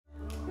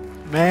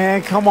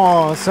Man, come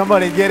on.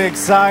 Somebody get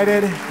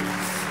excited.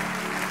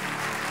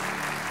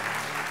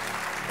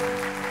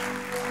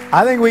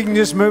 I think we can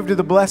just move to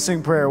the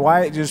blessing prayer.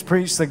 Wyatt just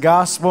preached the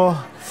gospel.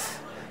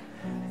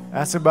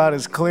 That's about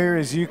as clear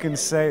as you can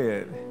say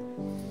it.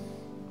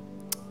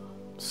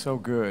 So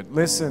good.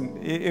 Listen,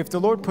 if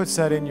the Lord puts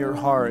that in your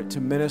heart to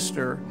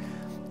minister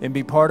and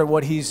be part of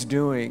what He's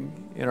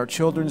doing in our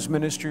children's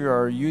ministry or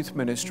our youth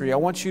ministry, I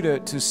want you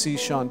to see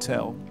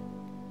Chantel.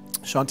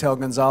 Chantel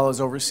Gonzalez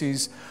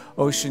oversees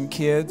Ocean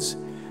Kids.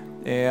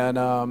 And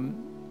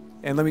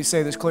let me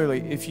say this clearly.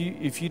 If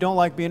you don't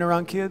like being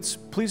around kids,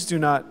 please do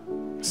not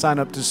sign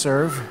up to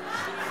serve.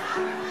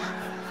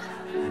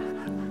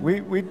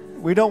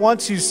 We don't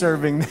want you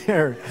serving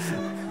there.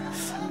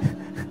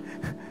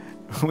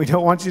 We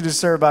don't want you to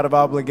serve out of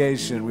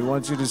obligation. We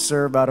want you to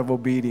serve out of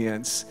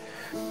obedience,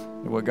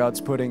 what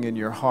God's putting in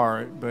your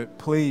heart. But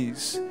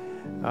please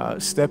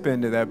step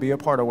into that. Be a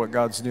part of what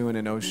God's doing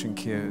in Ocean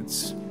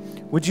Kids.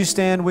 Would you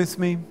stand with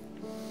me?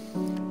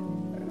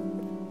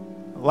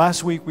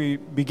 Last week we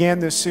began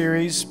this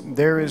series,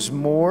 There Is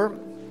More.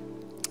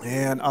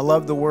 And I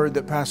love the word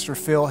that Pastor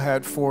Phil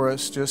had for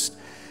us, just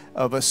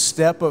of a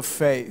step of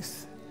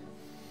faith.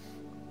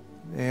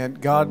 And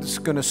God's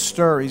going to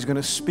stir. He's going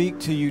to speak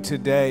to you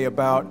today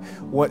about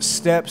what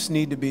steps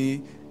need to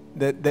be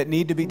that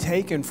need to be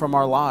taken from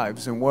our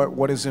lives, and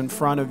what is in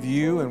front of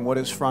you and what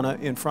is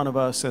in front of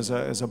us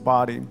as a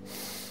body.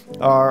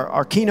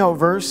 Our keynote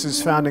verse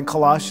is found in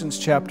Colossians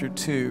chapter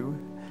 2,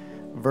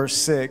 verse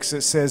 6.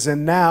 It says,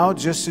 "And now,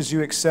 just as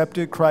you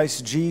accepted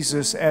Christ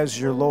Jesus as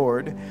your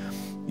Lord,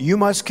 you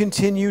must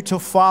continue to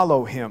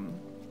follow Him.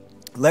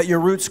 Let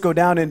your roots go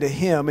down into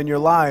Him and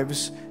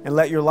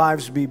let your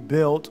lives be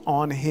built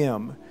on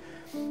Him.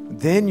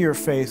 Then your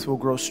faith will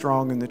grow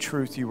strong in the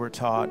truth you were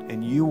taught,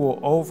 and you will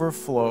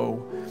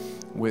overflow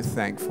with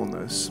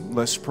thankfulness."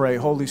 Let's pray.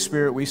 Holy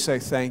Spirit, we say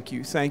thank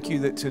you. Thank you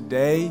that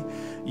today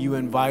you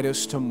invite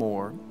us to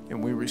more,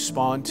 and we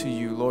respond to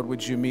you. Lord,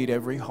 would you meet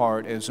every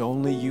heart as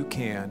only you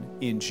can,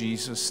 in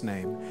Jesus'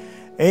 name.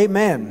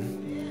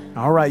 Amen.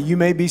 All right, you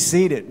may be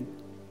seated.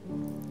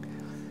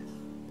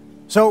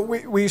 So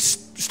we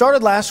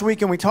started last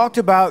week, and we talked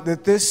about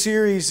that this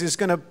series is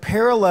going to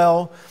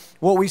parallel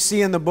what we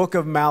see in the book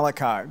of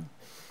Malachi.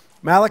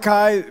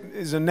 Malachi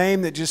is a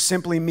name that just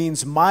simply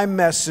means my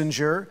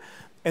messenger.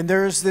 And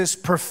there's this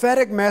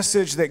prophetic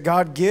message that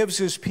God gives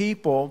His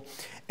people,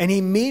 and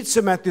He meets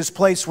them at this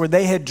place where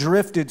they had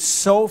drifted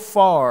so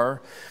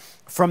far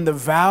from the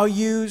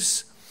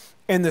values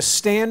and the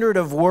standard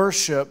of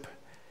worship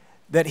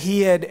that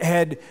He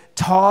had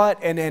taught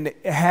and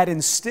had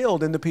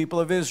instilled in the people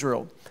of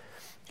Israel.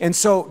 And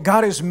so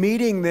God is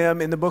meeting them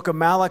in the book of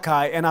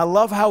Malachi, and I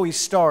love how He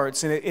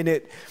starts.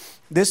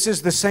 This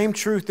is the same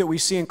truth that we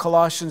see in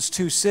Colossians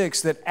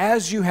 2:6, that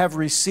as you have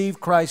received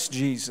Christ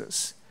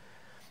Jesus.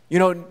 You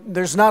know,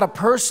 there's not a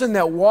person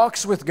that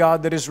walks with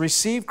God that has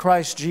received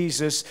Christ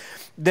Jesus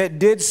that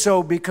did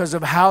so because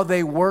of how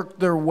they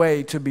worked their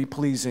way to be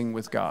pleasing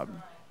with God.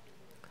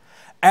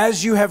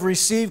 As you have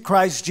received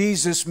Christ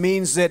Jesus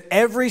means that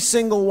every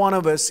single one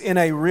of us, in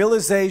a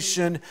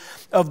realization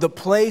of the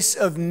place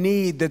of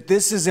need, that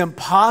this is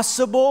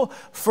impossible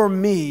for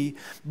me,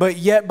 but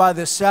yet by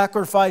the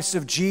sacrifice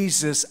of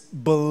Jesus,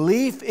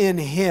 belief in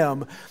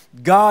Him,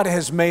 God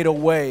has made a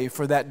way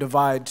for that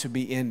divide to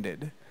be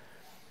ended.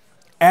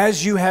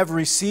 As you have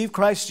received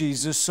Christ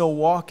Jesus, so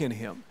walk in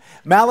Him.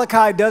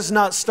 Malachi does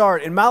not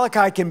start, and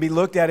Malachi can be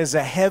looked at as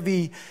a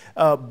heavy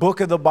book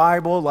of the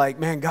Bible, like,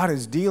 man, God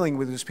is dealing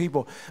with His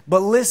people. But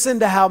listen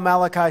to how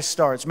Malachi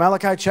starts.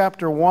 Malachi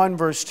chapter 1,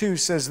 verse 2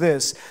 says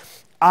this,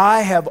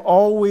 "I have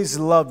always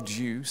loved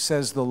you,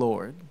 says the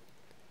Lord."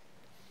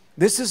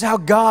 This is how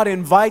God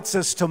invites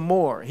us to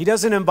more. He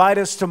doesn't invite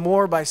us to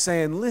more by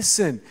saying,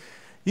 listen,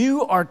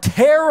 you are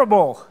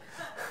terrible.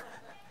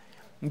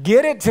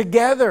 Get it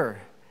together.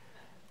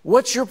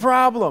 What's your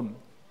problem?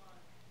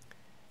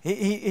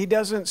 He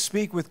doesn't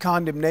speak with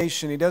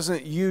condemnation. He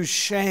doesn't use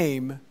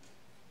shame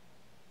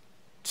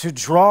to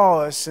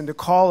draw us and to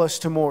call us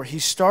to more. He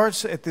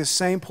starts at this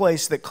same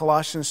place that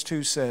Colossians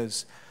 2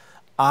 says,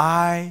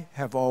 "I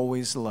have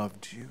always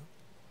loved you."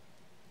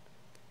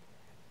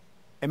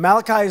 And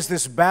Malachi is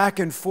this back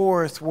and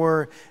forth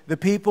where the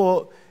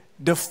people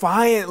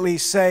defiantly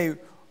say,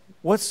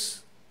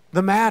 what's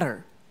the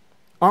matter?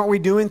 Aren't we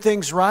doing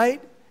things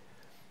right?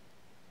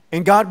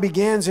 And God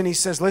begins and He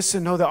says,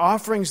 listen, no, the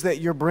offerings that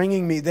you're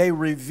bringing me, they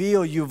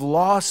reveal you've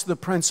lost the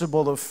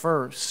principle of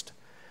first.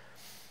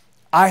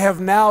 I have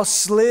now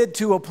slid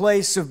to a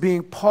place of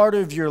being part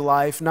of your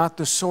life, not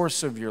the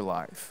source of your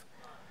life.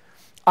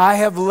 I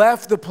have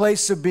left the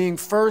place of being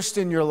first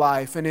in your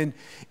life, and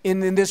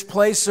in this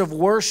place of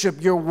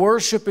worship, your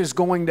worship is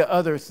going to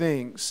other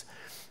things.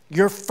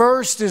 Your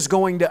first is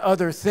going to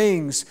other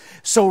things,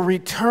 so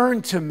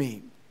return to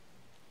me.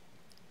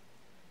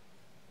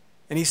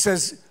 And He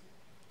says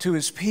to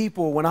His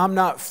people, when I'm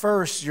not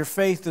first, your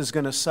faith is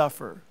going to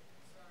suffer.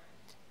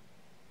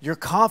 Your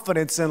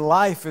confidence in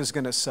life is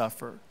going to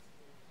suffer.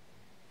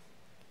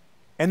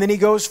 And then He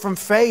goes from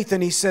faith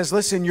and He says,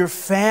 listen, your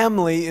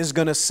family is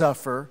going to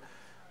suffer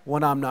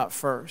when I'm not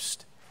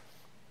first.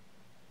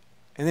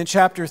 And then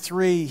chapter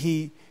 3,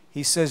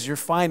 he says your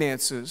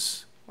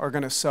finances are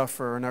going to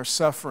suffer and are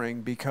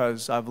suffering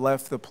because I've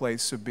left the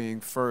place of being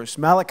first.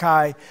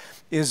 Malachi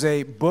is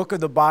a book of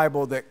the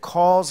Bible that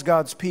calls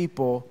God's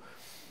people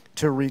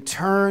to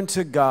return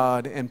to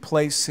God and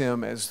place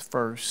Him as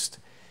first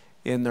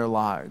in their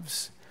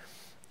lives.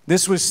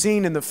 This was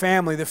seen in the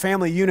family. The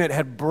family unit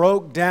had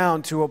broke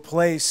down to a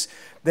place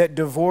that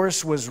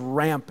divorce was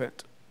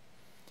rampant.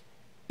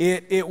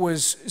 It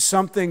was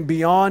something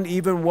beyond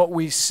even what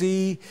we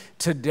see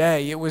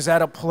today. It was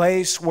at a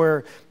place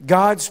where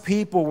God's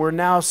people were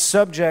now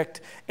subject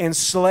and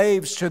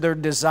slaves to their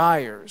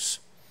desires.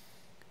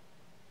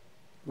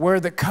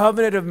 Where the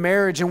covenant of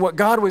marriage and what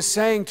God was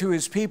saying to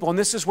His people, and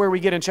this is where we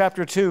get in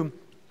chapter 2,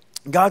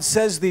 God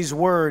says these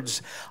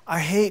words, I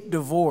hate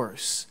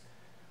divorce.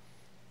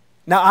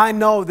 Now, I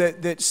know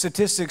that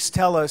statistics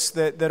tell us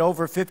that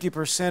over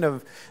 50%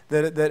 of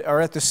that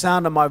are at the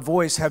sound of my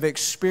voice have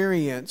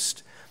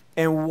experienced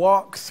and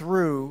walked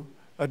through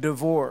a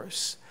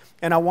divorce.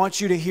 And I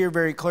want you to hear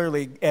very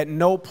clearly, at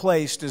no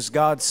place does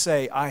God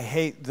say, I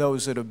hate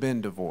those that have been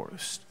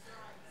divorced.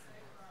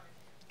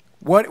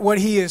 What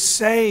He is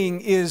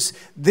saying is,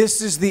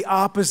 this is the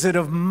opposite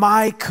of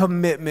my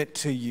commitment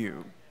to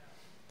you.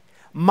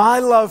 My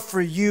love for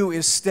you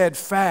is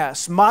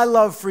steadfast. My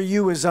love for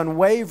you is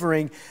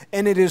unwavering.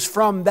 And it is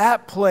from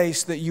that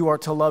place that you are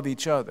to love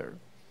each other.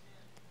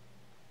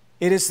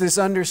 It is this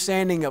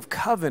understanding of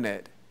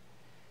covenant.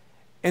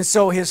 And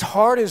so His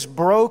heart is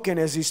broken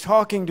as He's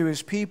talking to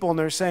His people, and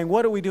they're saying,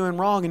 what are we doing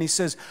wrong? And He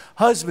says,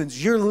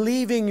 husbands, you're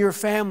leaving your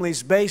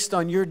families based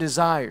on your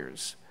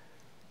desires.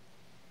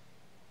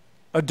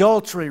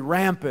 Adultery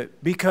rampant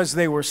because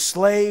they were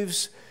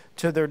slaves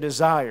to their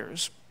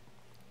desires.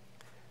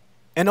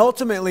 And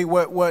ultimately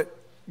what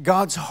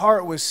God's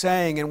heart was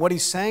saying, and what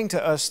He's saying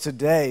to us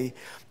today,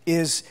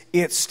 is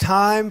it's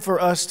time for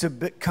us to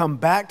come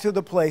back to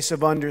the place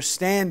of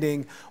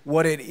understanding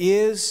what it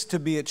is to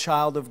be a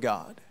child of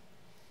God.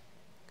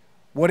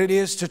 What it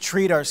is to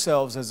treat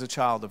ourselves as a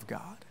child of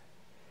God.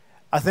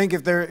 I think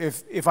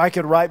if I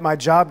could write my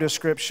job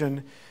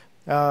description,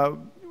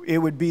 it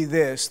would be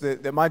this,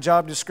 that my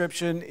job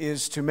description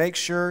is to make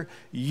sure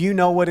you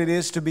know what it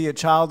is to be a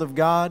child of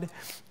God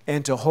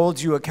and to hold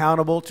you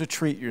accountable to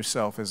treat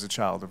yourself as a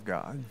child of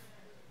God.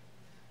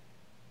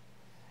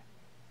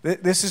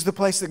 This is the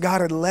place that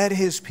God had led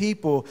His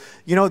people.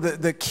 You know,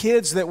 the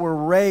kids that were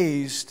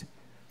raised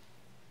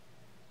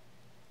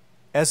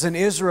as an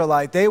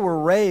Israelite, they were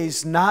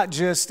raised not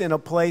just in a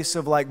place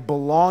of like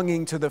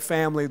belonging to the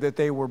family that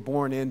they were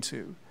born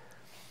into.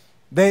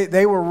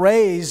 They were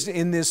raised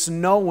in this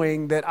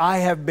knowing that I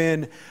have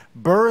been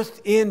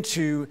birthed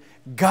into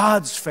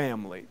God's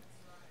family.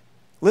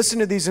 Listen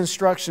to these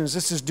instructions.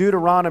 This is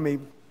Deuteronomy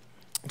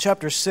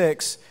chapter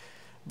 6,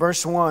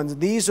 verse 1.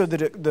 These are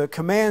the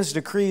commands,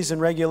 decrees,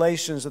 and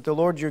regulations that the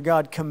Lord your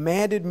God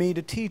commanded me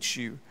to teach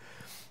you.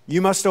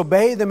 You must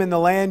obey them in the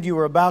land you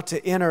are about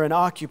to enter and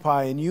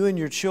occupy, and you and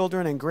your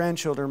children and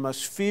grandchildren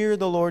must fear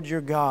the Lord your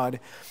God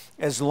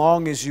as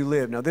long as you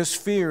live. Now, this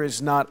fear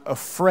is not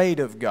afraid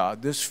of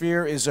God. This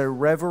fear is a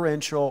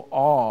reverential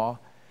awe,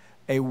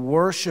 a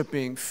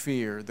worshiping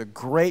fear, the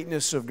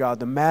greatness of God,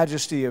 the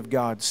majesty of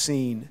God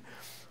seen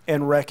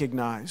and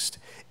recognized.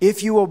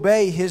 If you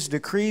obey His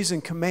decrees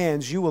and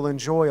commands, you will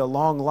enjoy a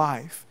long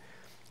life.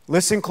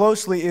 Listen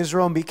closely,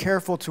 Israel, and be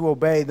careful to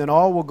obey, then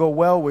all will go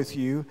well with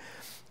you,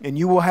 and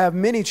you will have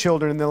many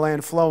children in the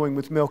land flowing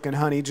with milk and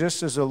honey,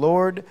 just as the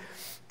Lord,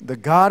 the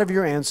God of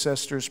your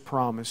ancestors,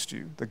 promised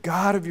you. The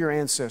God of your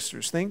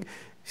ancestors.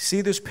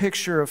 See this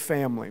picture of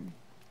family.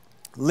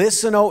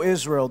 Listen, O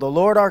Israel, the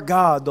Lord our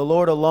God, the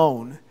Lord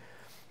alone.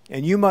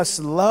 And you must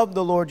love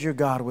the Lord your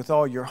God with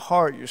all your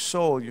heart, your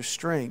soul, your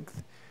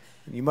strength.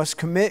 And you must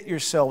commit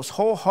yourselves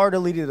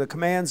wholeheartedly to the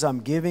commands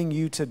I'm giving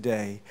you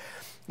today.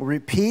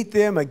 Repeat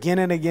them again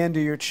and again to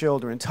your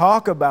children.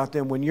 Talk about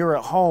them when you're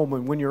at home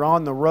and when you're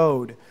on the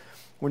road,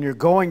 when you're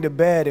going to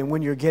bed and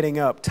when you're getting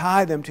up.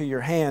 Tie them to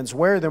your hands.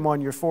 Wear them on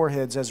your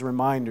foreheads as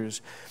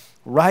reminders.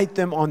 Write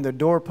them on the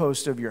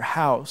doorpost of your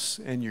house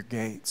and your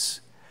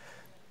gates.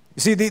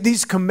 You see,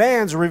 these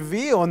commands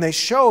reveal and they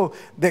show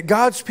that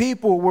God's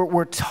people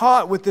were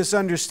taught with this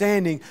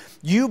understanding.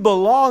 You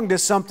belong to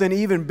something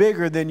even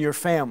bigger than your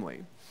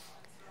family.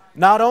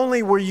 Not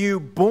only were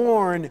you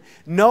born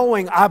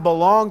knowing I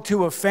belong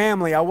to a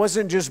family, I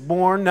wasn't just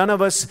born. None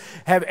of us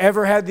have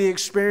ever had the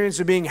experience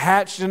of being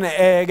hatched in an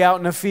egg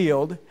out in a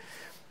field.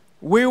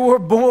 We were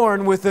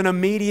born with an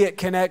immediate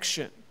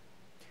connection.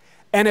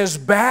 And as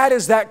bad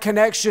as that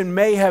connection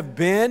may have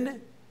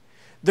been,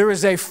 there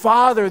is a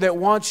Father that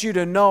wants you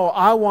to know,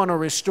 I want to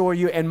restore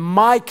you, and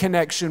my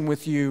connection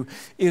with you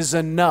is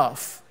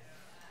enough.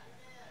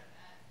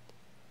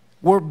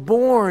 We're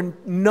born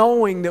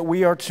knowing that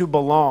we are to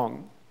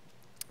belong.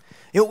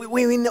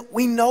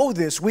 We know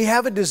this. We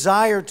have a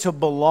desire to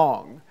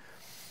belong.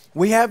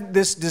 We have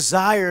this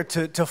desire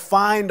to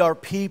find our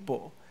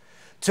people,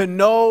 to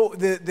know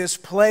this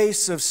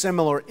place of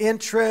similar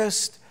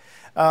interest.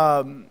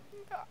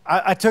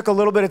 I took a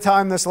little bit of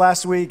time this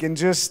last week and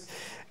just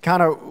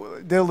kind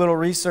of did a little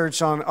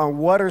research on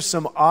what are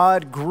some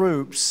odd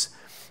groups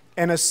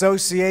and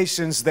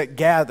associations that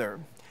gather.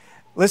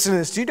 Listen to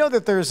this. Do you know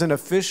that there's an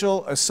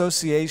official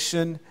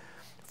association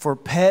for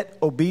pet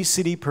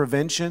obesity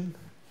prevention?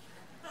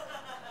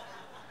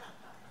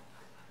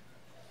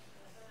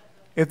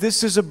 If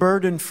this is a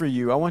burden for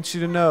you, I want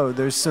you to know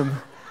there's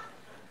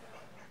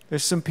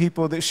some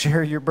people that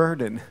share your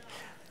burden.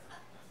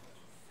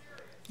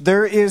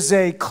 There is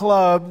a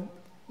club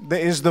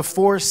that is the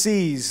 4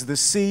 C's, the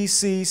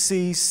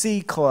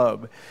CCCC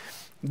Club.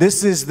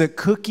 This is the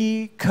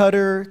Cookie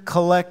Cutter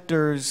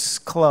Collectors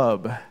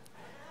Club.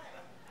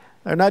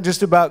 They're not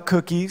just about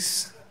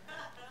cookies,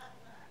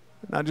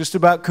 not just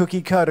about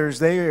cookie cutters.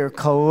 They are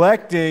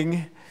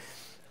collecting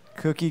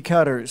cookie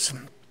cutters.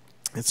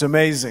 It's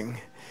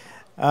amazing.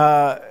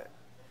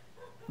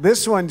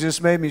 This one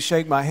just made me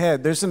shake my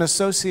head. There's an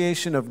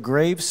association of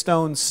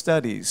gravestone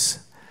studies.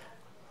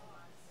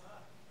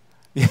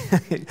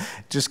 It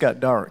just got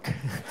dark.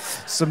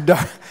 Some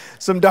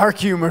dark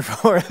humor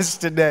for us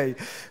today.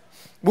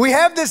 We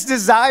have this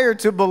desire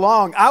to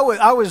belong. I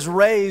was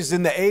raised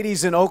in the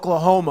 80s in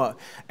Oklahoma,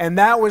 and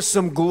that was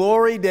some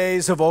glory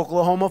days of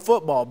Oklahoma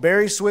football.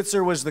 Barry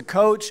Switzer was the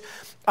coach.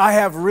 I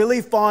have really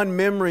fond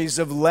memories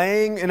of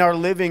laying in our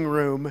living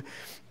room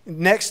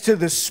next to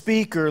the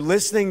speaker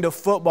listening to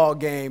football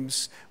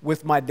games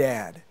with my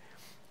dad.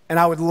 And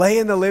I would lay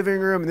in the living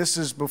room, and this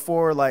is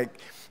before like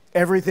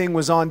everything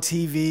was on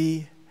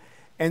TV.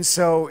 And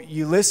so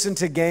you listen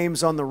to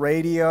games on the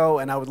radio,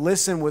 and I would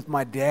listen with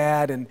my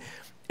dad, and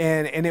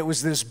it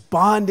was this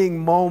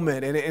bonding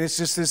moment, and it's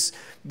just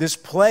this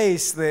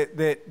place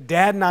that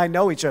Dad and I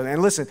know each other.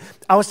 And listen,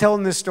 I was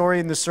telling this story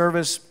in the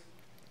service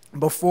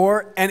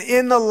before, and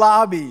in the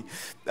lobby,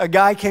 a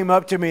guy came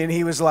up to me, and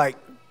he was like,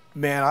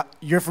 "Man,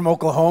 you're from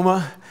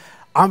Oklahoma?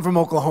 I'm from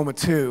Oklahoma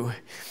too."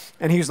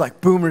 And he was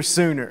like, "Boomer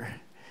Sooner."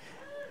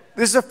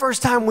 This is the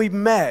first time we've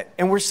met,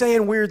 and we're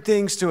saying weird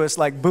things to us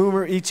like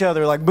boomer each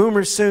other, like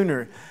Boomer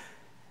Sooner.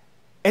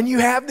 And you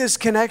have this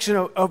connection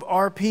of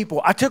our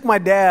people. I took my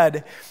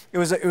dad, it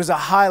was a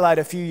highlight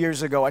a few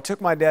years ago. I took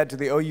my dad to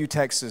the OU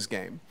Texas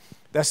game.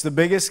 That's the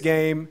biggest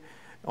game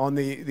on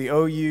the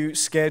OU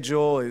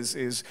schedule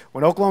is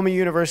when Oklahoma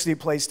University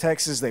plays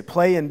Texas, they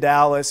play in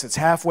Dallas. It's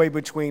halfway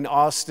between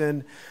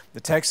Austin,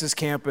 the Texas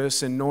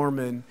campus, and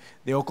Norman,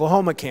 the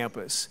Oklahoma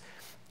campus.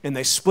 And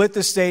they split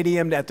the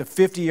stadium at the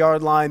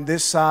 50-yard line.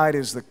 This side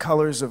is the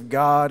colors of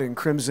God in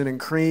crimson and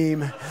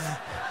cream.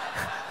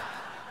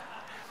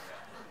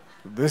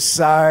 This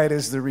side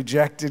is the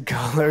rejected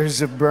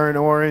colors of burnt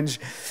orange.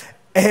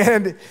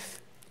 And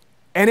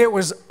it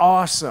was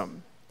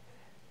awesome.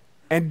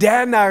 And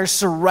Dad and I are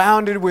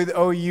surrounded with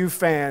OU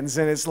fans,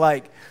 and it's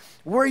like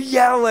we're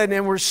yelling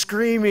and we're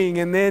screaming,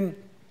 and then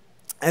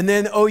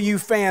OU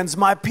fans,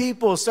 my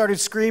people, started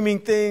screaming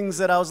things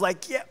that I was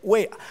like, yeah,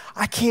 wait,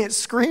 I can't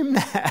scream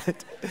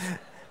that.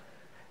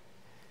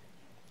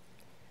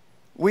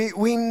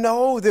 We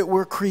know that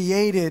we're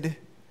created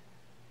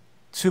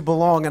to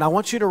belong, and I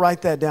want you to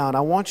write that down.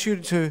 I want you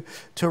to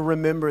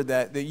remember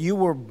that you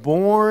were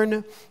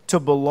born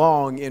to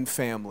belong in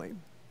family.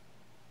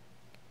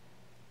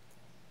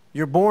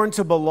 You're born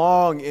to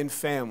belong in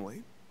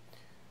family.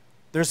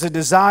 There's a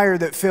desire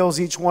that fills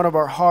each one of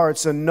our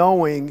hearts, a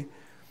knowing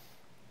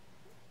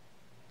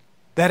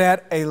that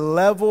at a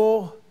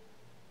level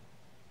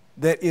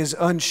that is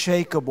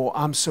unshakable,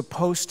 I'm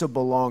supposed to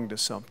belong to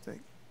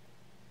something.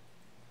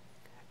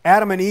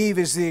 Adam and Eve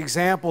is the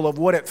example of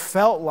what it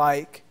felt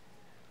like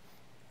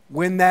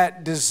when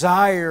that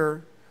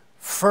desire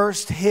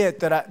first hit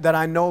that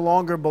I no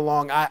longer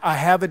belong. I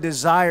have a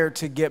desire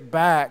to get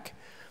back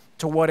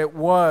to what it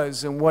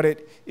was and what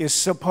it is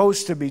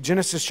supposed to be.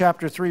 Genesis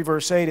chapter 3,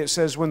 verse 8, it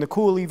says, "When the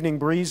cool evening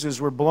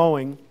breezes were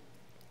blowing,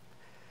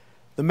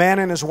 the man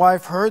and his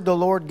wife heard the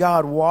Lord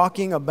God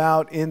walking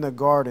about in the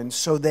garden,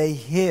 so they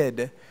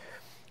hid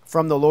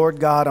from the Lord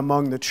God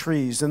among the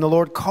trees. And the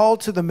Lord called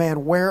to the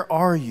man, 'Where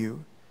are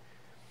you?'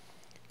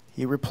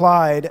 He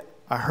replied,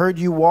 'I heard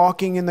you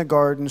walking in the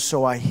garden,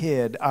 so I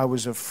hid. I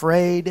was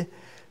afraid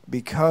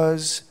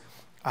because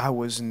I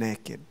was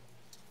naked.'"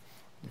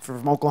 If you're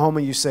from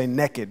Oklahoma, you say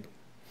naked.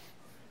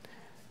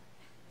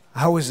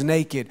 I was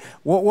naked.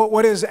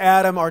 What is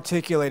Adam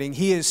articulating?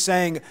 He is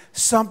saying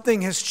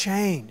something has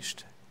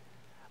changed.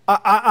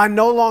 I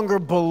no longer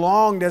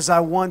belonged as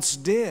I once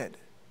did.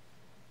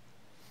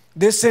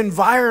 This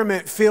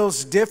environment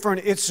feels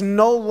different. It's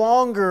no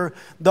longer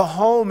the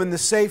home and the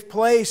safe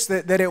place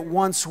that it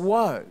once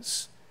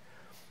was.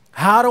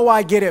 How do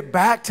I get it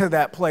back to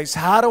that place?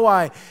 How do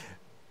I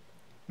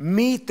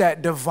meet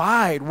that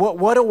divide?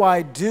 What do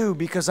I do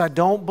because I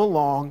don't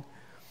belong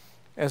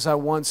as I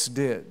once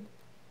did?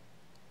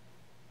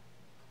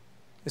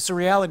 It's a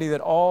reality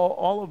that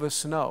all of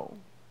us know.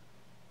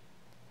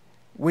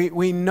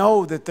 We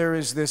know that there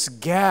is this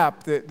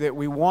gap that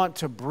we want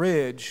to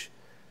bridge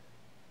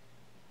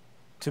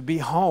to be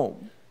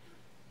home.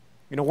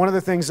 You know, one of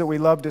the things that we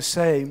love to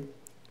say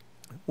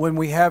when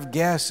we have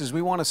guests is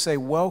we want to say,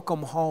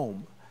 "Welcome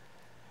home."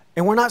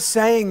 And we're not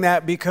saying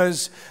that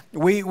because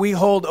we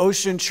hold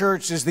Ocean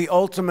Church as the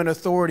ultimate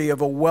authority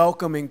of a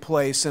welcoming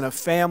place and a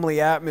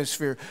family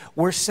atmosphere.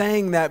 We're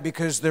saying that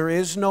because there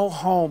is no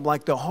home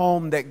like the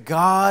home that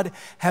God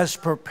has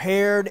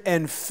prepared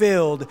and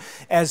filled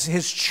as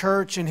His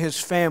church and His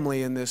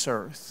family in this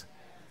earth.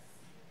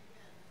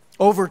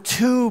 Over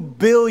 2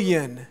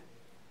 billion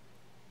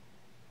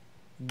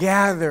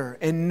gather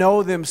and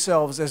know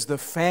themselves as the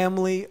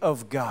family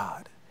of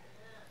God.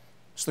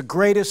 It's the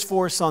greatest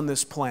force on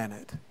this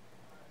planet.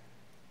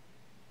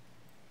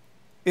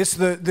 It's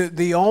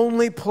the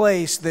only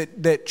place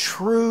that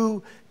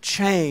true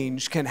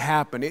change can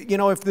happen. You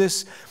know, if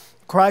this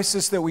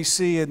crisis that we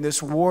see in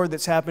this war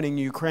that's happening in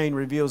Ukraine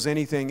reveals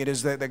anything, it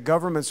is that the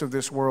governments of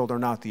this world are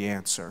not the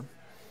answer.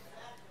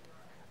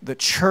 The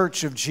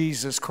church of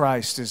Jesus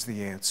Christ is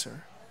the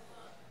answer.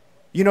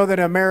 You know that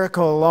in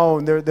America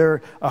alone, there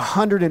are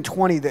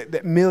 120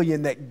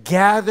 million that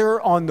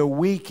gather on the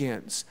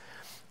weekends,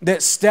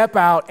 that step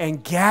out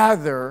and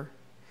gather.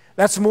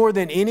 That's more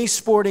than any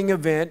sporting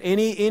event,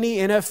 any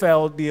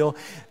NFL deal.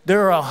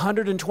 There are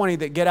 120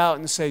 that get out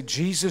and say,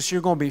 Jesus,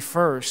 you're going to be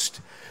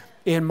first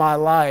in my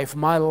life.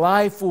 My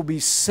life will be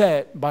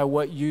set by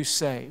what you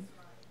say.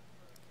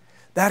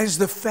 That is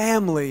the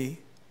family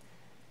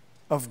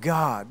of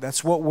God.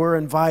 That's what we're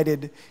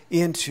invited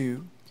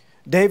into.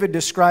 David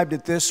described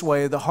it this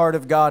way, the heart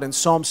of God, in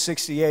Psalm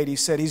 68. He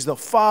said, He's the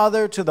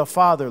father to the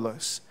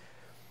fatherless,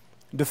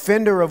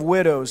 defender of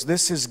widows.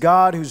 This is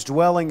God whose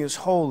dwelling is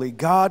holy.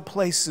 God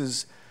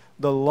places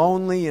the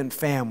lonely in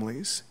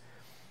families.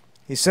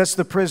 He sets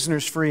the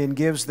prisoners free and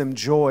gives them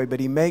joy, but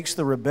He makes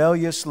the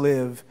rebellious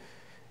live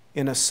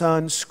in a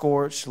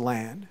sun-scorched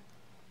land.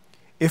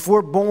 If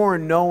we're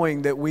born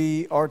knowing that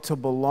we are to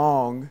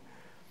belong,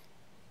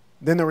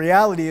 then the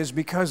reality is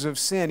because of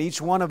sin,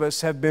 each one of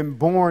us have been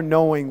born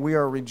knowing we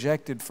are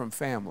rejected from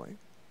family.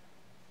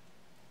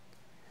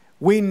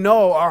 We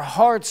know, our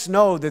hearts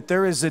know that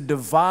there is a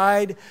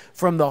divide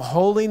from the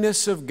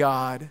holiness of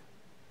God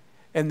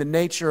and the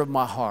nature of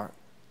my heart.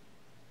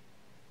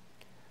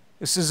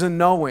 This is a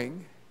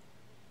knowing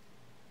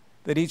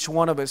that each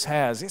one of us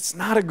has. It's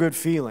not a good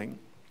feeling.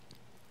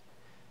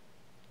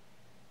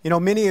 You know,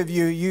 many of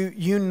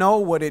you know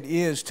what it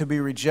is to be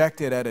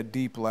rejected at a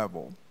deep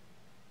level.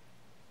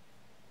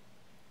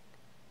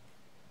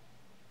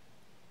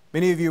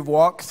 Many of you have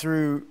walked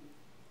through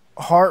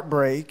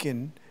heartbreak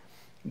and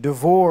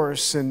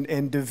divorce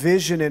and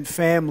division in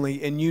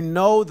family, and you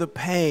know the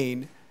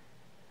pain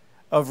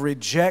of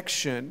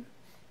rejection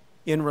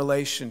in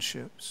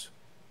relationships.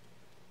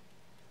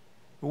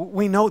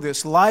 We know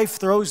this. Life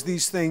throws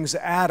these things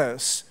at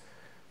us.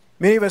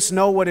 Many of us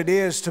know what it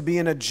is to be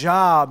in a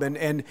job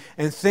and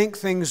think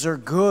things are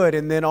good,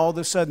 and then all of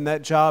a sudden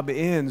that job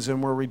ends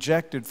and we're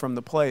rejected from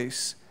the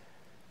place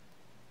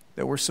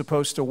that we're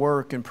supposed to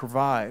work and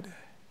provide.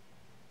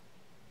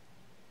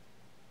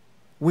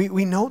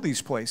 We know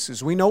these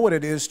places. We know what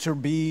it is to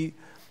be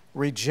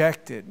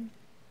rejected. You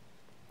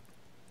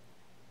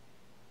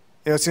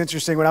know, it's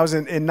interesting. When I was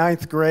in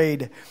ninth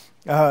grade,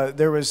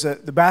 there was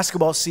the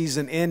basketball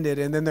season ended,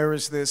 and then there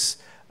was this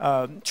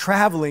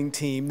traveling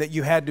team that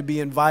you had to be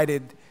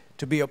invited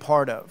to be a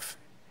part of.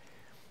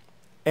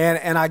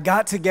 And I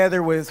got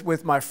together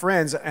with my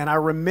friends, and I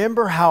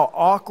remember how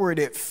awkward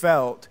it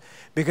felt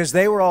because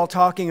they were all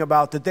talking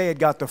about that they had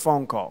got the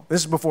phone call.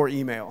 This is before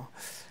email.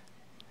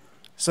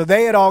 So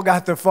they had all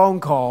got the phone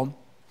call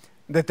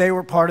that they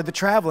were part of the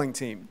traveling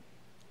team.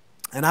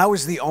 And I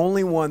was the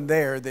only one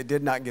there that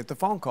did not get the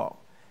phone call.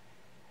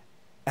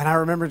 And I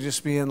remember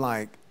just being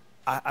like,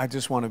 I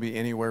just want to be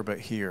anywhere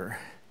but here.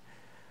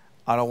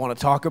 I don't want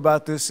to talk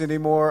about this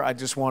anymore. I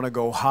just want to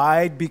go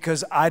hide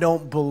because I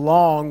don't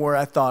belong where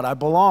I thought I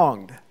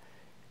belonged.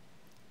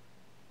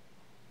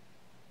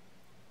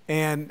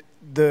 And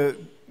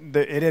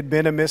it had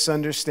been a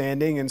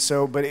misunderstanding, and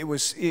so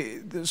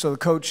the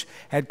coach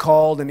had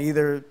called, and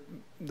either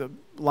the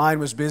line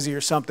was busy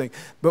or something,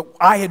 but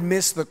I had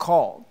missed the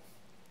call.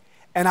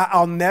 And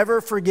I'll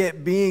never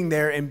forget being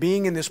there and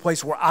being in this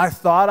place where I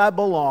thought I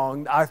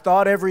belonged, I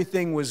thought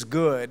everything was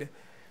good,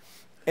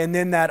 and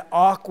then that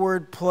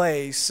awkward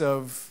place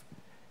of,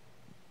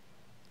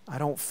 I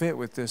don't fit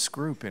with this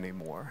group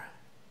anymore.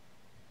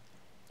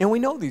 And we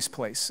know these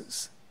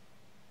places.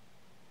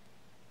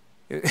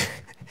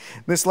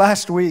 This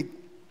last week,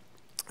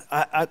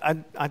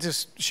 I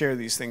just share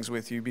these things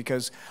with you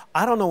because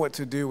I don't know what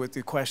to do with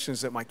the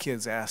questions that my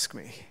kids ask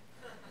me.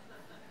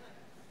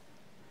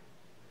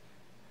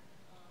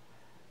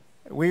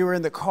 We were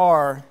in the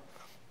car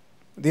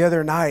the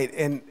other night,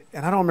 and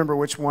I don't remember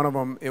which one of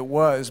them it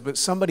was, but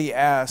somebody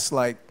asked,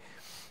 like,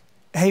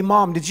 hey,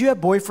 Mom, did you have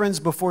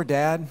boyfriends before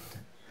Dad?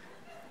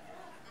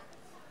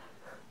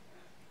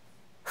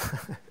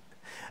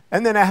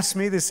 And then asked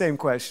me the same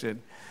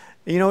question.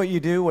 You know what you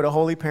do, what a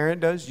holy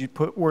parent does? You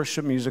put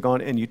worship music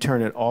on and you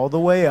turn it all the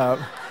way up.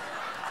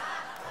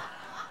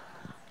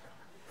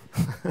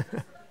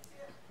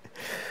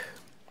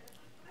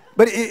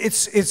 But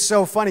it's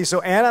so funny.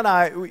 So Anna and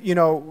I, you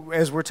know,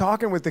 as we're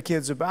talking with the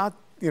kids about,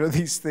 you know,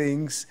 these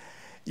things,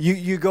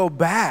 you go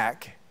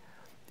back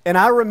And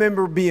I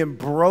remember being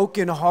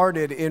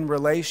brokenhearted in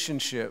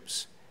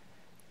relationships,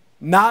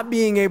 not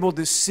being able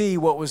to see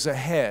what was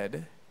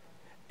ahead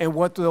and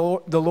what the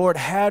Lord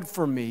had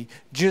for me,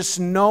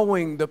 just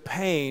knowing the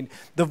pain.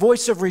 The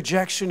voice of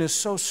rejection is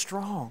so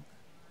strong.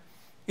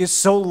 It's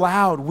so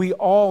loud. We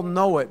all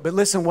know it. But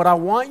listen, what I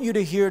want you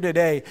to hear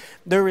today,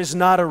 there is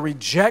not a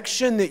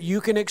rejection that you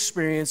can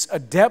experience, a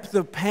depth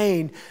of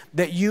pain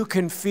that you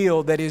can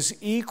feel that is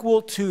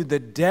equal to the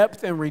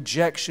depth and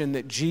rejection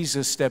that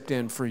Jesus stepped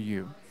in for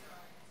you.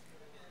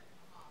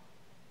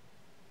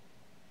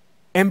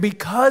 And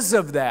because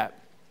of that,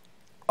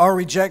 our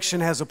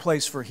rejection has a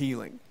place for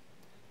healing.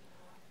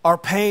 Our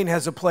pain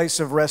has a place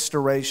of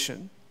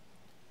restoration.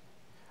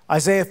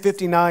 Isaiah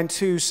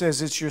 59:2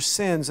 says it's your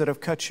sins that have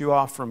cut you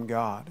off from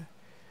God.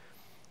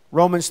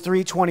 Romans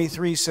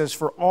 3:23 says,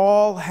 for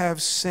all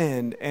have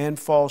sinned and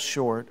fall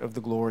short of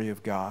the glory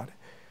of God.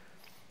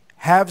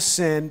 Have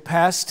sinned,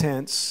 past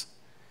tense.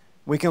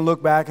 We can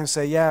look back and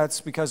say, yeah,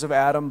 it's because of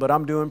Adam, but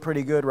I'm doing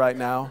pretty good right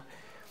now.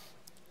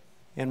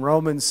 And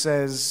Romans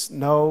says,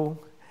 no,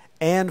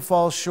 and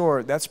fall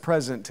short. That's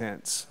present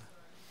tense.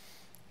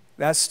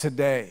 That's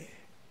today.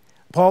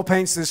 Paul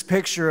paints this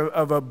picture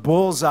of a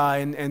bullseye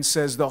and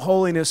says the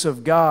holiness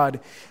of God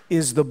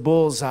is the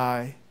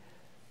bullseye.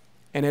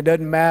 And it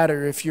doesn't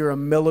matter if you're a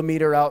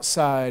millimeter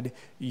outside,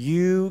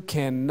 you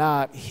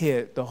cannot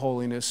hit the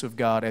holiness of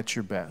God at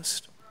your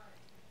best.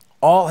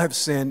 All have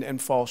sinned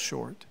and fall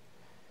short.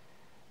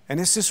 And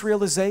it's this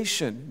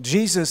realization.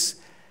 Jesus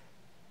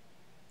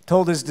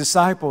told his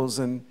disciples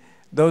and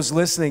those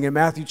listening in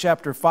Matthew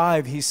chapter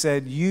 5, he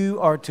said,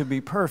 you are to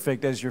be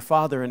perfect as your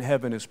Father in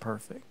heaven is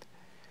perfect.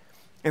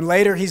 And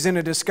later he's in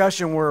a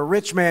discussion where a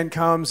rich man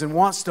comes and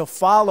wants to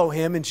follow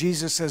him, and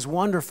Jesus says,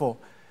 wonderful,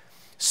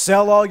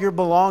 sell all your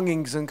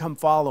belongings and come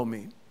follow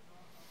me.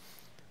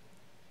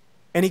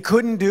 And he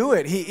couldn't do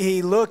it.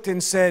 He looked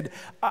and said,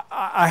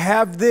 I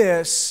have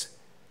this,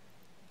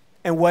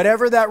 and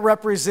whatever that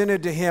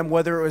represented to him,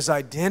 whether it was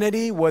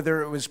identity,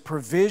 whether it was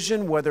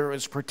provision, whether it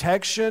was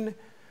protection,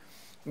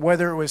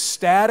 whether it was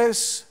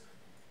status,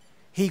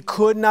 he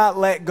could not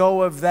let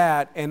go of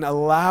that and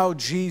allow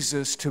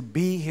Jesus to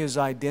be his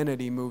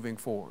identity moving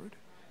forward.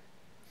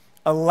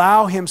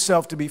 Allow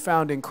himself to be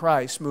found in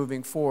Christ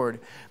moving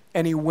forward.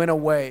 And he went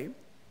away.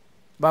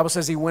 The Bible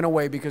says he went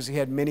away because he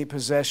had many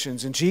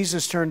possessions. And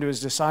Jesus turned to his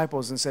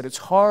disciples and said, it's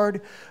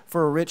hard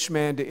for a rich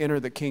man to enter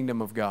the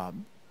kingdom of God.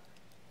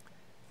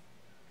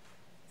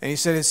 And he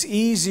said, it's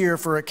easier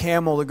for a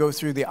camel to go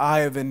through the eye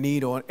of a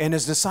needle. And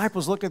his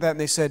disciples looked at that and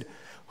they said,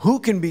 who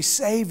can be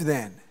saved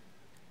then?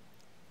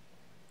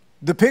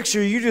 The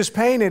picture you just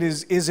painted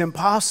is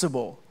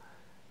impossible.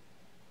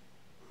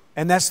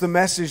 And that's the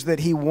message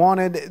that he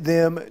wanted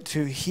them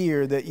to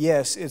hear, that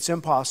yes, it's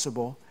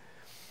impossible.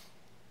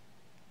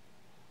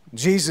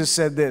 Jesus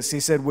said this, he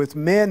said, with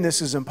men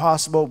this is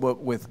impossible, but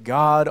with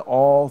God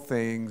all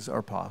things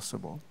are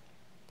possible.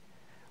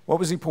 What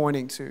was he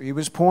pointing to? He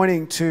was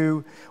pointing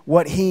to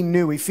what he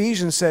knew.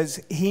 Ephesians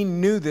says he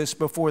knew this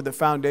before the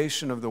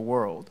foundation of the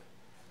world.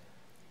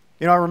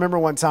 You know, I remember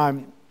one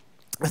time,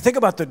 I think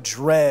about the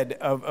dread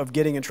of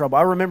getting in trouble.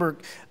 I remember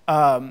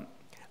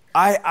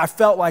I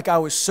felt like I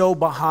was so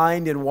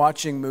behind in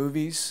watching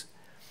movies.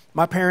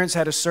 My parents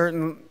had a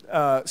certain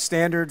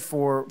standard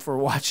for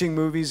watching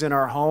movies in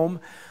our home.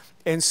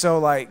 And so,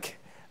 like,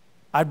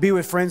 I'd be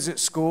with friends at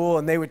school,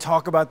 and they would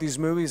talk about these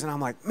movies, and I'm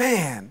like,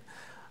 man,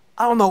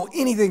 I don't know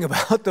anything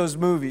about those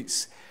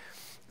movies.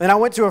 And I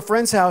went to a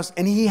friend's house,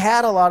 and he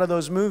had a lot of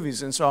those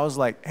movies. And so I was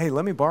like, hey,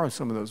 let me borrow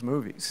some of those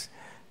movies.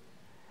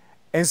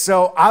 And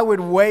so I would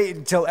wait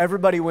until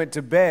everybody went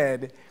to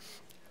bed,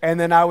 and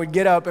then I would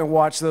get up and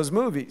watch those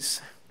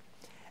movies.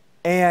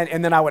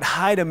 And then I would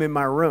hide them in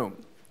my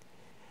room.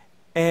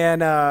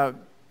 And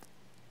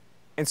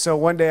so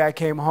one day I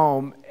came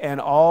home,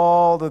 and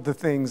all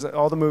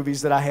the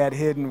movies that I had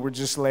hidden were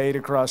just laid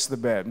across the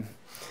bed.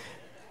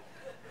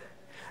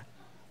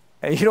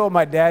 And you know what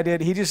my dad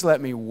did? He just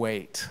let me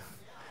wait.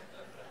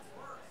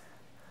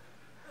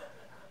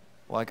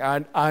 Like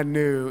I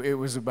knew it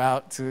was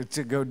about to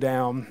go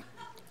down.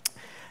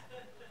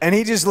 And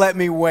he just let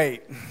me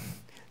wait.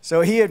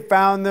 So he had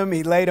found them,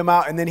 he laid them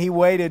out, and then he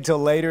waited till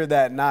later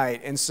that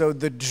night. And so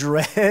the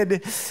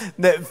dread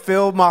that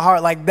filled my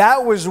heart, like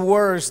that was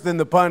worse than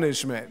the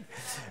punishment.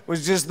 It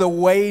was just the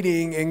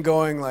waiting and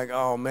going like,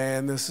 oh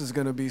man, this is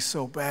going to be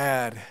so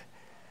bad.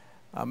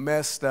 I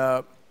messed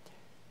up.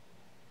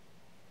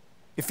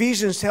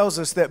 Ephesians tells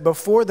us that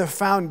before the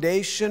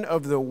foundation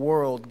of the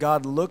world,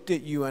 God looked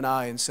at you and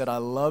I and said, I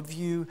love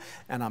you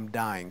and I'm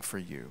dying for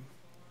you.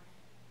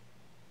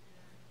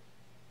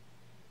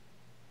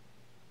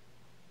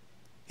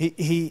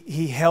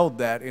 He held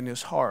that in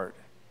his heart,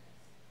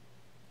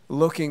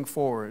 looking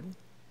forward.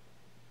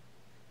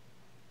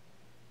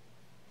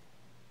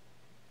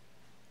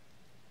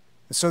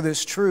 And so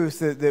this truth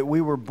that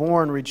we were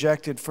born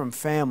rejected from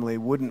family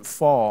wouldn't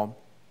fall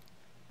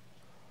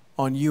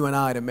on you and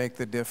I to make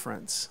the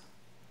difference.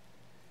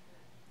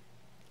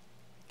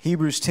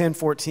 Hebrews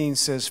 10:14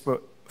 says,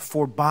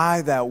 For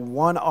by that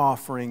one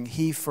offering,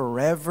 he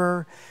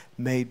forever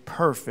made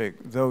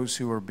perfect those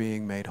who are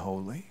being made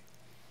holy.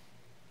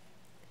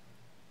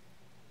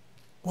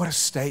 What a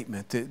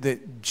statement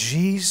that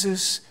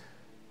Jesus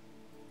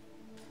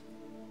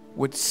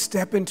would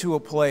step into a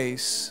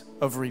place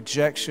of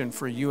rejection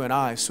for you and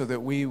I so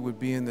that we would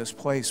be in this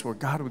place where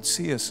God would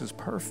see us as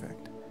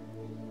perfect.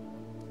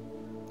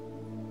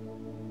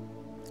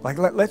 Like,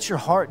 let your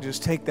heart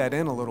just take that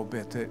in a little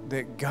bit,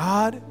 that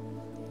God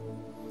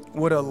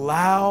would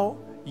allow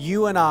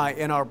you and I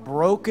in our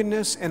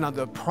brokenness and on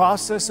the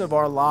process of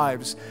our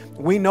lives.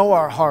 We know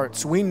our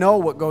hearts. We know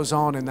what goes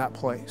on in that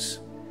place.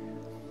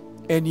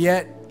 And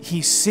yet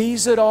he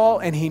sees it all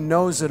and he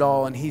knows it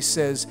all. And he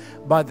says,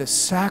 by the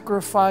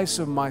sacrifice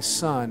of my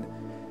son,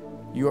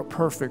 you are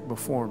perfect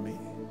before me.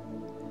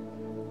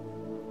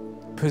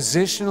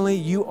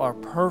 Positionally, you are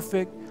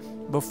perfect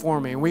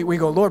before me. And we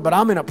go, Lord, but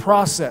I'm in a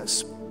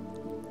process.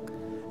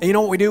 And you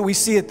know what we do? We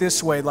see it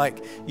this way,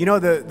 like, you know,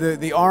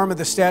 the arm of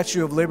the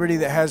Statue of Liberty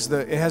that has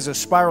a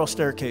spiral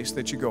staircase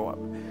that you go up.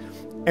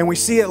 And we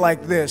see it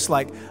like this,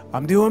 like,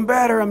 I'm doing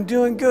better, I'm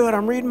doing good,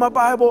 I'm reading my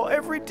Bible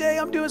every day,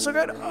 I'm doing so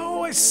good.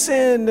 Oh, I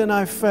sinned and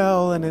I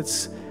fell, and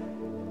it's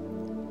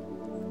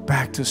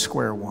back to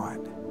square one.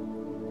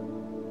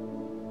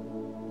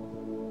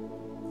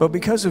 But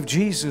because of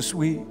Jesus,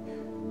 we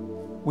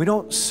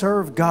don't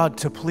serve God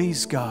to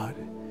please God.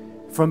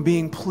 From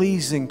being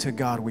pleasing to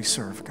God, we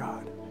serve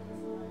God.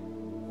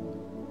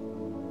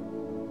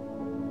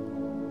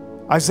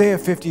 Isaiah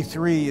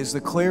 53 is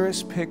the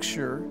clearest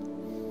picture.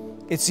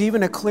 It's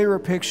even a clearer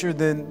picture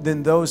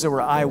than those that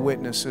were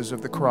eyewitnesses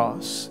of the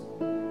cross.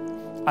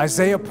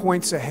 Isaiah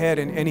points ahead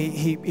and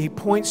he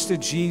points to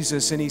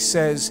Jesus and he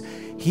says,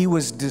 he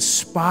was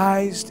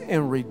despised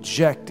and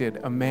rejected,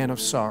 a man of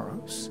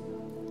sorrows.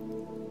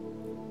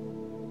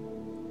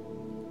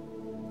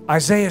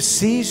 Isaiah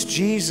sees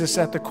Jesus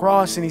at the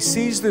cross and he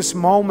sees this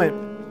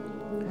moment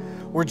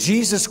where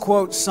Jesus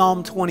quotes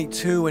Psalm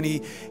 22 and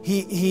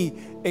he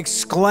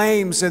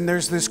exclaims, and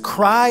there's this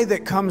cry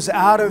that comes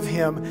out of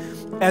him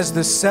as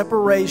the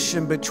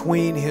separation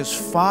between his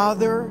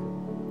Father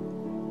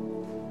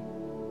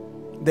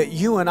that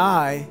you and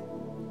I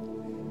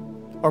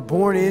are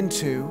born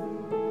into,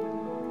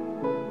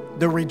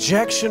 the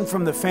rejection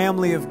from the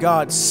family of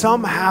God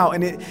somehow,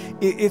 and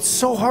it's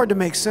so hard to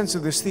make sense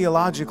of this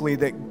theologically,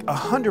 that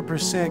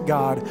 100%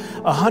 God,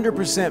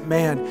 100%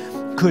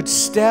 man could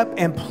step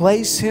and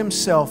place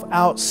himself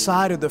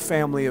outside of the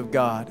family of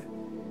God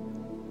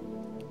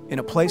in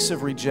a place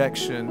of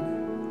rejection,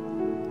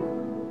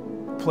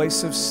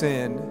 place of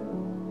sin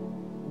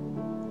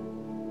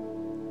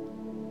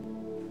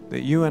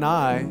that you and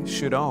I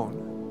should own.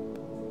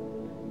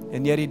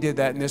 And yet he did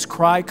that. And this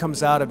cry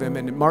comes out of him.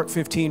 And Mark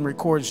 15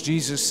 records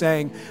Jesus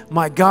saying,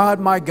 my God,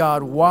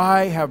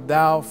 why have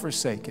thou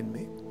forsaken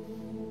me?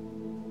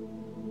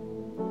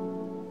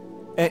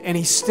 And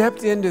he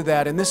stepped into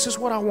that. And this is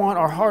what I want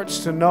our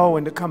hearts to know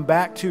and to come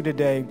back to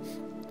today,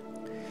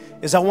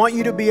 is I want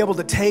you to be able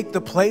to take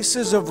the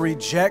places of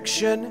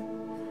rejection,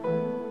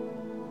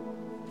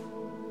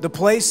 the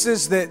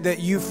places that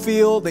you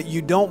feel that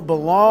you don't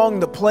belong,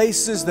 the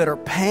places that are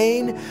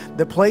pain,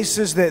 the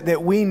places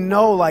that we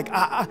know, like,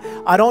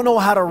 I don't know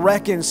how to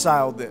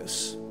reconcile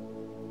this.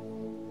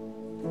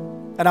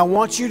 And I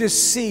want you to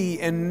see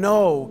and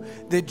know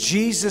that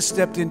Jesus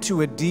stepped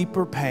into a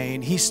deeper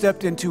pain. He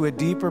stepped into a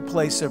deeper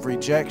place of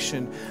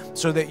rejection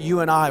so that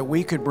you and I,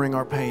 we could bring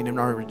our pain and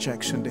our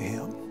rejection to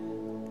him.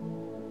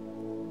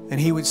 And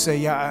he would say,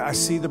 yeah, I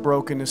see the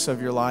brokenness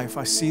of your life.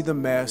 I see the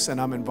mess,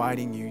 and I'm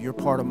inviting you. You're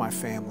part of my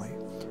family.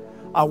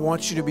 I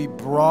want you to be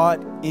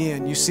brought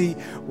in. You see,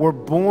 we're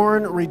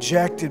born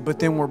rejected, but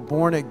then we're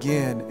born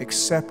again,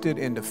 accepted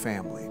into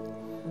family.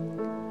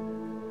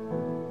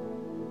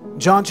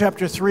 John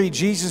chapter 3,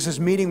 Jesus is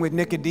meeting with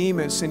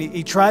Nicodemus, and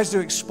he tries to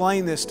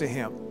explain this to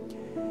him.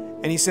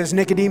 And he says,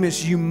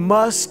 Nicodemus, you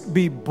must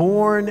be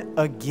born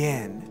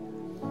again.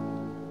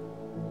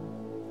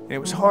 And it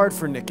was hard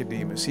for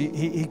Nicodemus.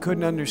 He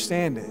couldn't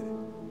understand it.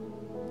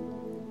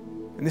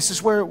 And this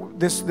is where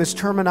this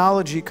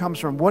terminology comes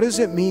from. What does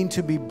it mean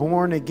to be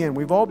born again?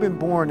 We've all been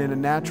born in a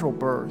natural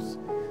birth.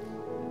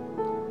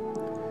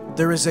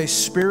 There is a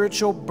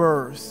spiritual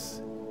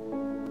birth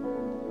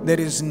that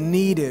is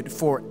needed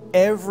for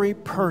every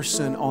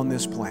person on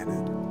this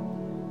planet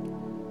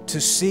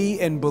to see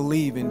and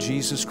believe in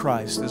Jesus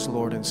Christ as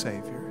Lord and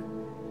Savior.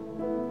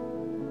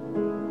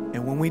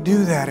 And when we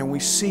do that and we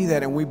see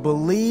that and we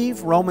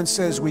believe, Romans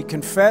says we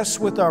confess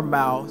with our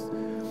mouth,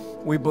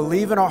 we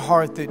believe in our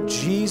heart that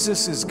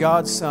Jesus is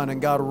God's Son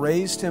and God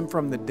raised him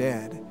from the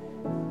dead.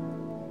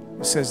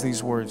 It says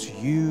these words,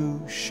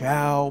 you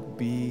shall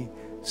be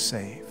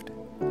saved.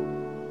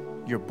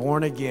 You're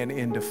born again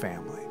into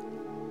family.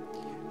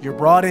 You're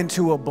brought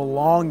into a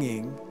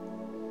belonging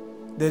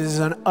that is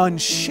an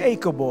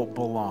unshakable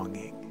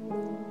belonging.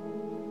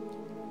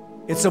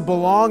 It's a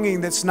belonging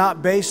that's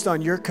not based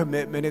on your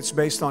commitment, it's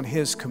based on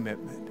his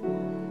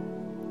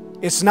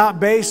commitment. It's not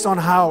based on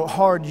how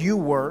hard you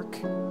work.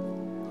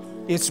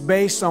 It's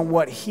based on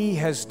what He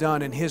has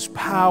done and His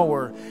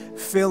power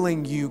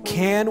filling you.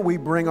 Can we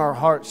bring our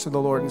hearts to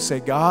the Lord and say,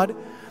 God,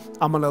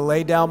 I'm going to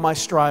lay down my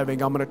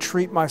striving. I'm going to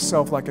treat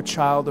myself like a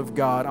child of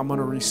God. I'm going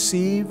to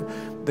receive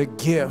the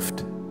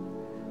gift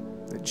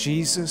that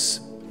Jesus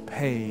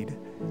paid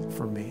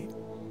for me.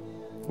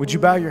 Would you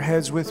bow your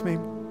heads with me?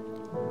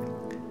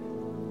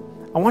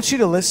 I want you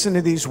to listen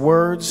to these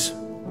words.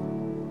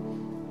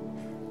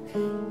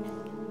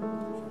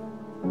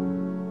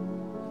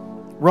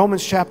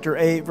 Romans chapter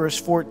 8, verse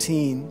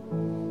 14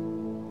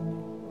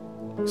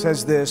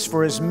 says this,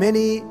 "For as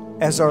many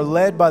as are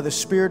led by the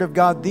Spirit of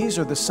God, these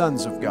are the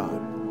sons of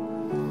God.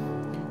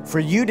 For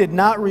you did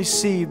not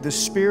receive the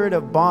spirit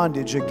of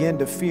bondage again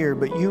to fear,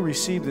 but you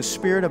received the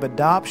spirit of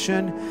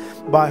adoption,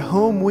 by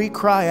whom we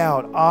cry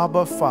out,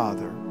 Abba,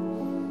 Father.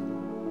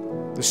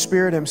 The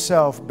Spirit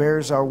Himself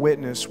bears our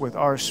witness with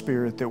our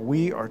spirit that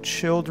we are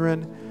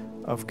children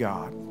of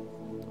God."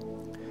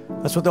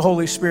 That's what the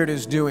Holy Spirit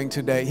is doing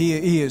today.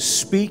 He is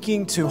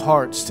speaking to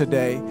hearts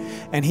today,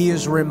 and He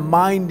is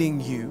reminding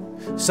you.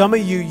 Some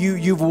of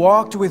you've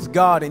walked with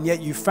God, and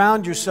yet you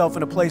found yourself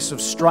in a place of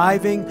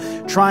striving,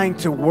 trying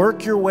to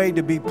work your way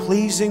to be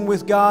pleasing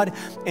with God,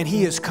 and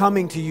He is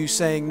coming to you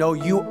saying, no,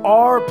 you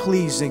are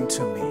pleasing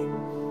to me.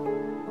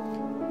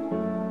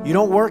 You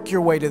don't work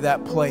your way to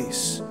that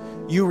place.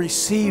 You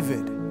receive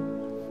it.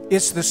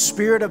 It's the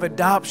Spirit of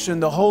adoption,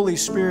 the Holy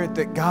Spirit,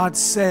 that God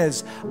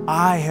says,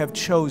 I have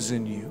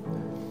chosen you.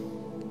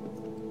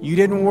 You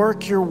didn't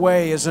work your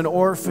way as an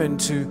orphan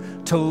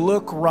to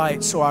look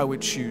right so I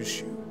would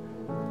choose you.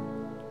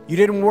 You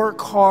didn't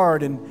work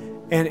hard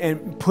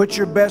and put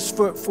your best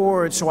foot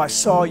forward so I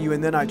saw you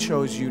and then I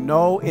chose you.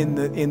 No, in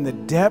the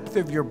depth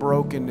of your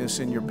brokenness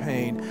and your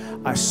pain,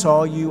 I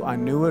saw you, I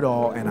knew it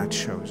all, and I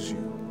chose you.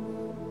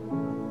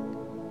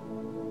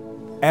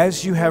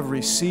 As you have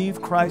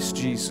received Christ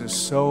Jesus,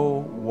 so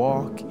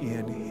walk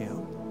in Him.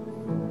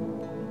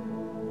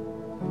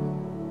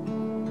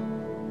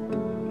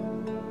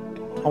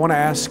 I want to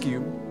ask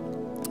you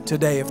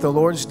today, if the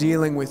Lord's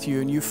dealing with you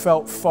and you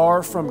felt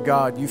far from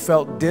God, you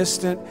felt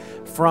distant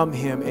from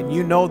Him, and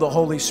you know the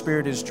Holy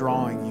Spirit is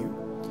drawing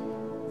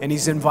you, and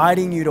He's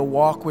inviting you to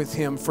walk with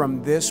Him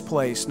from this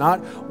place,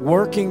 not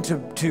working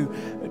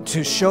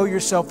to show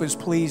yourself as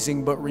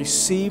pleasing, but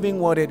receiving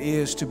what it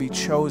is to be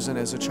chosen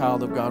as a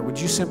child of God. Would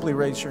you simply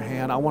raise your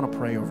hand? I want to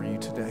pray over you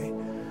today.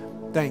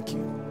 Thank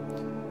you.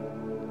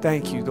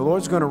 Thank you. The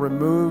Lord's going to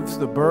remove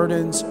the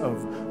burdens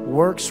of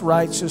works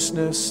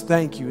righteousness.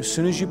 Thank you. As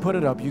soon as you put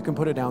it up, you can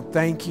put it down.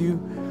 Thank you.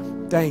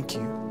 Thank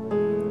you.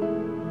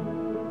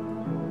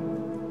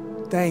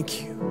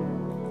 Thank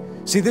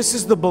you. See, this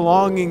is the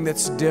belonging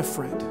that's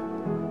different.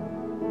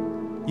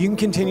 You can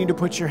continue to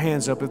put your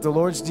hands up. If the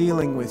Lord's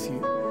dealing with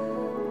you,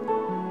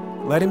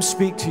 let Him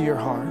speak to your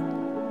heart.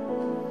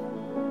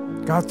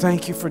 God,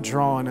 thank you for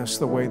drawing us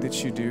the way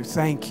that you do.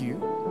 Thank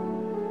you.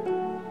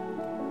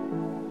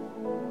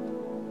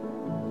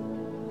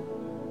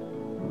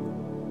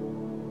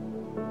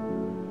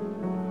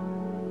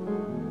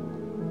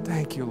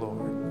 Thank you, Lord.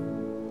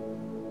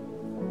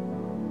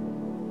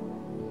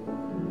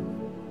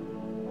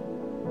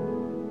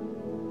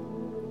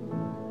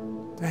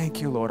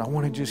 Thank you, Lord. I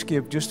want to just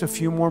give just a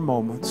few more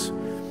moments.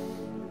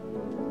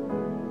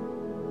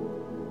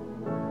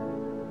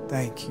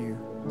 Thank you.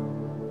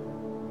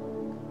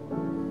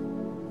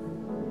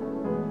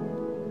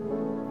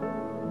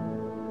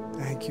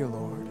 Thank you,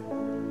 Lord.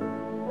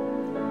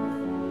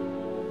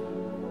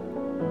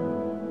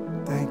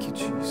 Thank you,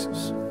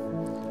 Jesus.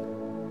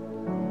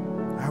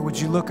 Would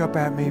you look up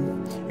at me?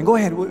 And go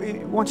ahead. Why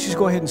don't you just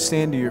go ahead and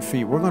stand to your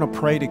feet? We're going to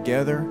pray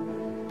together.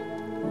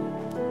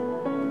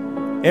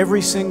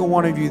 Every single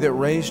one of you that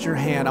raised your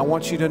hand, I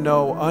want you to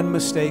know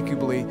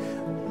unmistakably,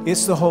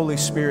 it's the Holy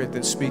Spirit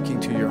that's speaking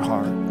to your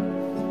heart.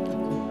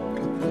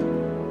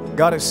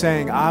 God is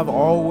saying, I've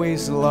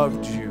always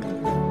loved you.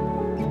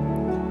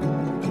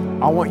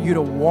 I want you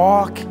to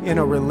walk in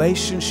a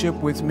relationship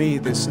with me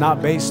that's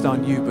not based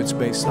on you, but it's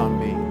based on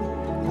me.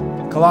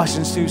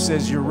 Colossians 2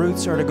 says your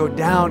roots are to go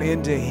down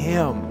into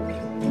Him,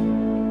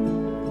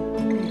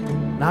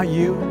 not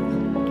you.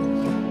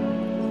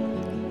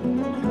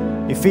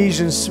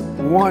 Ephesians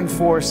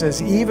 1:4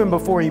 says, even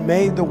before He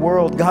made the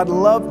world, God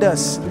loved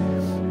us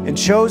and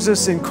chose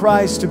us in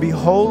Christ to be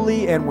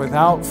holy and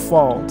without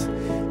fault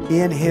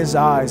in His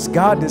eyes.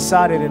 God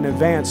decided in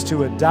advance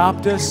to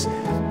adopt us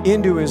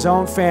into His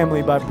own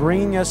family by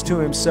bringing us to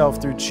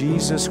Himself through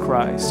Jesus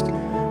Christ.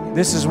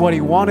 This is what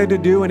He wanted to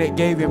do, and it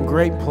gave Him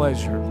great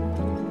pleasure.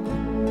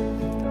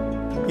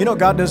 You know,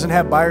 God doesn't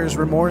have buyer's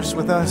remorse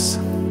with us.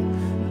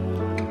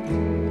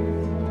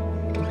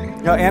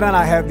 You know, Anna and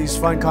I have these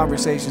fun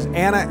conversations.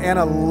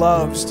 Anna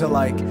loves to,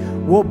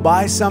 we'll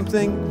buy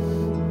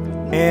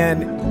something,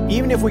 and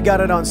even if we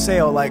got it on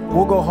sale,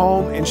 we'll go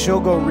home and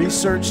she'll go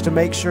research to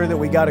make sure that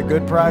we got a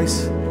good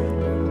price.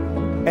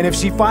 And if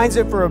she finds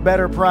it for a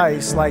better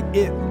price,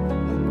 it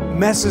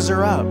messes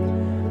her up.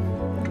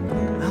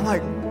 I'm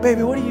like,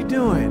 baby, what are you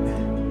doing?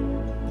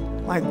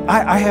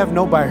 I have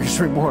no buyer's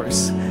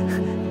remorse.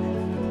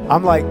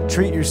 I'm like,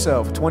 treat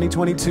yourself,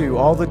 2022,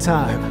 all the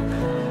time.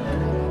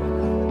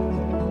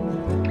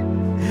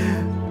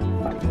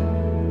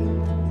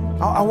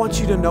 I want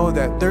you to know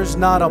that there's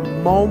not a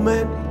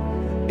moment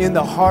in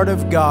the heart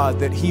of God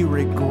that He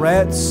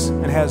regrets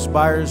and has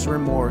buyer's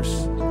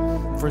remorse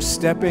for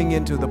stepping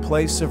into the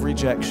place of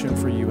rejection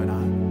for you and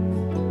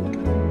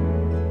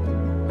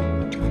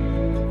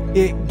I.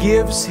 It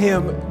gives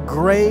Him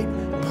great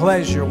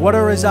pleasure. What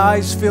are His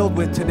eyes filled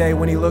with today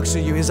when He looks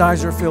at you? His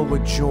eyes are filled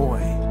with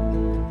joy.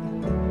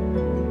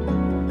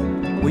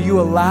 Will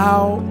you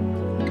allow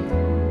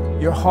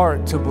your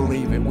heart to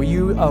believe it? Will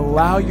you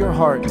allow your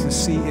heart to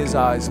see His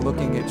eyes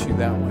looking at you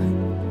that way?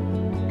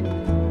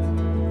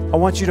 I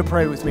want you to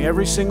pray with me.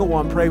 Every single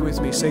one, pray with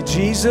me. Say,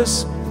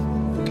 Jesus,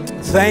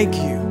 thank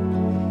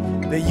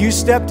you that you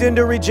stepped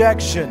into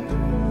rejection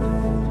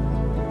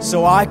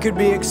so I could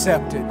be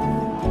accepted.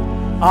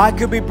 I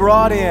could be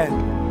brought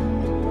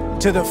in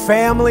to the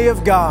family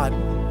of God.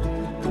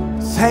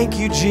 Thank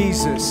you,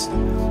 Jesus.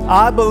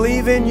 I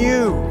believe in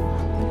you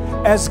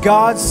as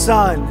God's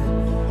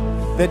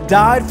Son that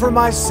died for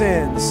my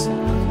sins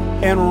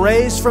and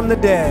raised from the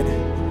dead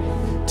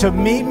to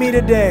meet me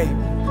today,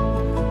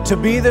 to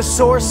be the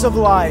source of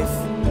life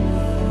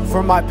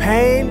for my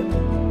pain,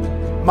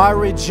 my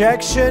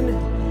rejection,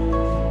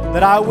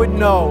 that I would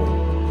know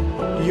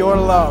your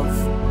love.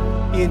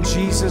 In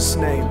Jesus'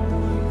 name,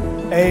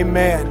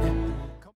 amen.